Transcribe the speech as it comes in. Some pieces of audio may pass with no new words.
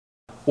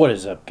What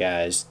is up,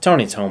 guys?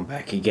 Tony's home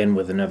back again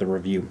with another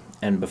review.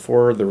 And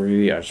before the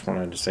review, I just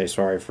wanted to say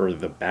sorry for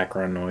the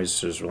background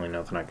noise. There's really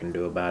nothing I can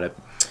do about it.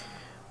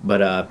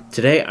 But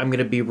today I'm going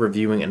to be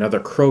reviewing another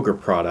Kroger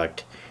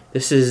product.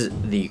 This is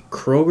the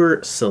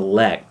Kroger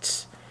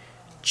Selects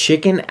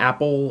Chicken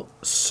Apple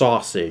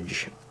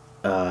Sausage,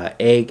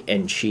 Egg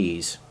and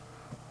Cheese.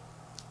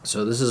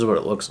 So this is what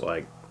it looks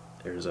like.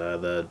 There's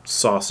the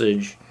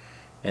sausage,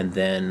 and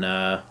then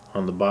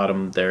on the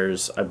bottom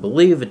there's, I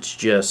believe it's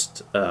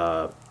just,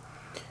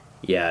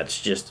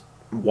 it's just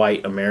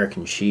white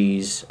American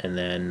cheese, and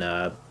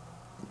then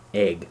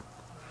egg.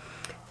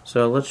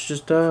 So let's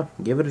just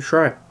give it a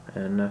try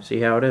and see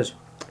how it is.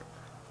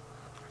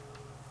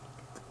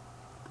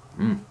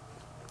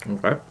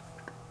 Okay.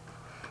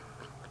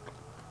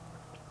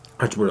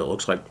 That's what it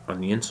looks like on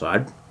the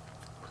inside.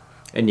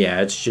 And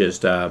yeah, it's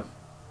just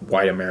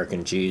white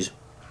American cheese.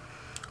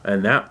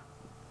 And that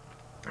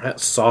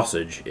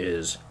sausage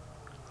is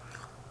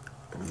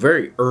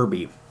very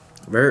herby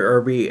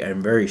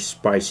and very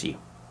spicy.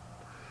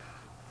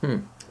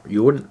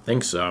 You wouldn't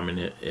think so. I mean,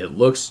 it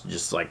looks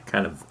just like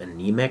kind of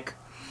anemic,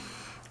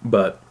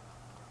 but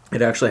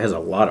it actually has a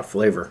lot of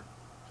flavor.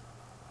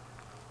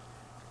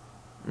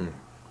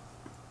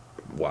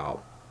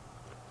 Wow.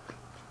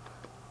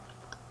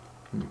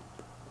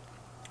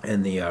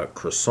 And the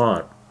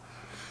croissant,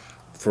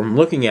 from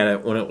looking at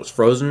it when it was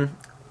frozen,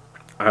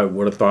 I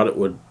would have thought it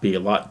would be a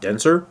lot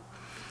denser,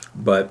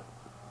 but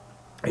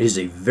it is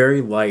a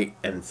very light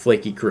and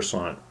flaky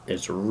croissant.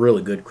 It's a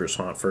really good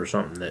croissant for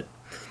something that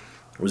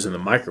was in the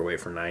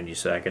microwave for 90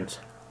 seconds.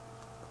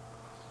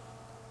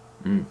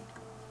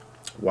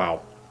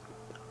 Wow.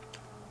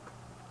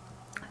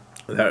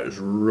 That is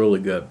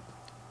really good.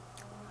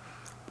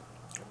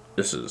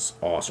 This is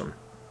awesome.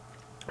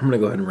 I'm going to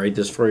go ahead and rate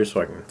this for you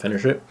so I can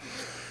finish it.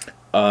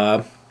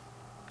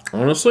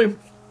 Honestly,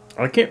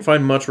 I can't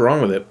find much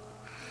wrong with it.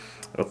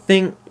 I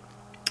think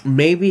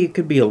maybe it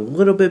could be a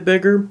little bit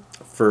bigger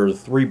for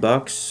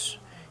 $3.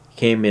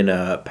 Came in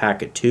a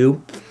pack of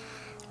 2,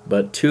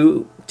 but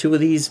two of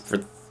these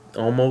for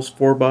almost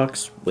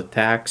 $4 with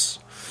tax.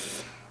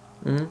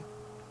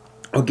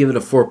 I'll give it a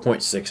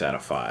 4.6 out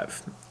of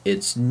 5.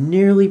 It's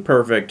nearly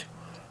perfect,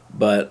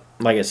 but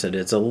like I said,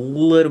 it's a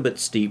little bit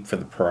steep for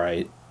the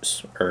price,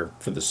 or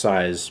for the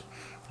size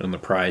and the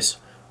price.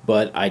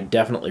 But I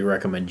definitely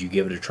recommend you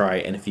give it a try,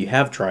 and if you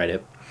have tried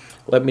it,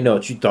 let me know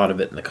what you thought of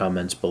it in the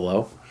comments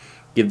below.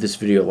 Give this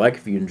video a like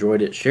if you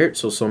enjoyed it, share it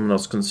so someone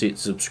else can see it,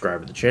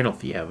 subscribe to the channel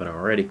if you haven't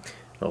already.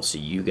 I'll see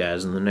you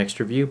guys in the next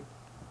review.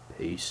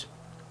 Peace.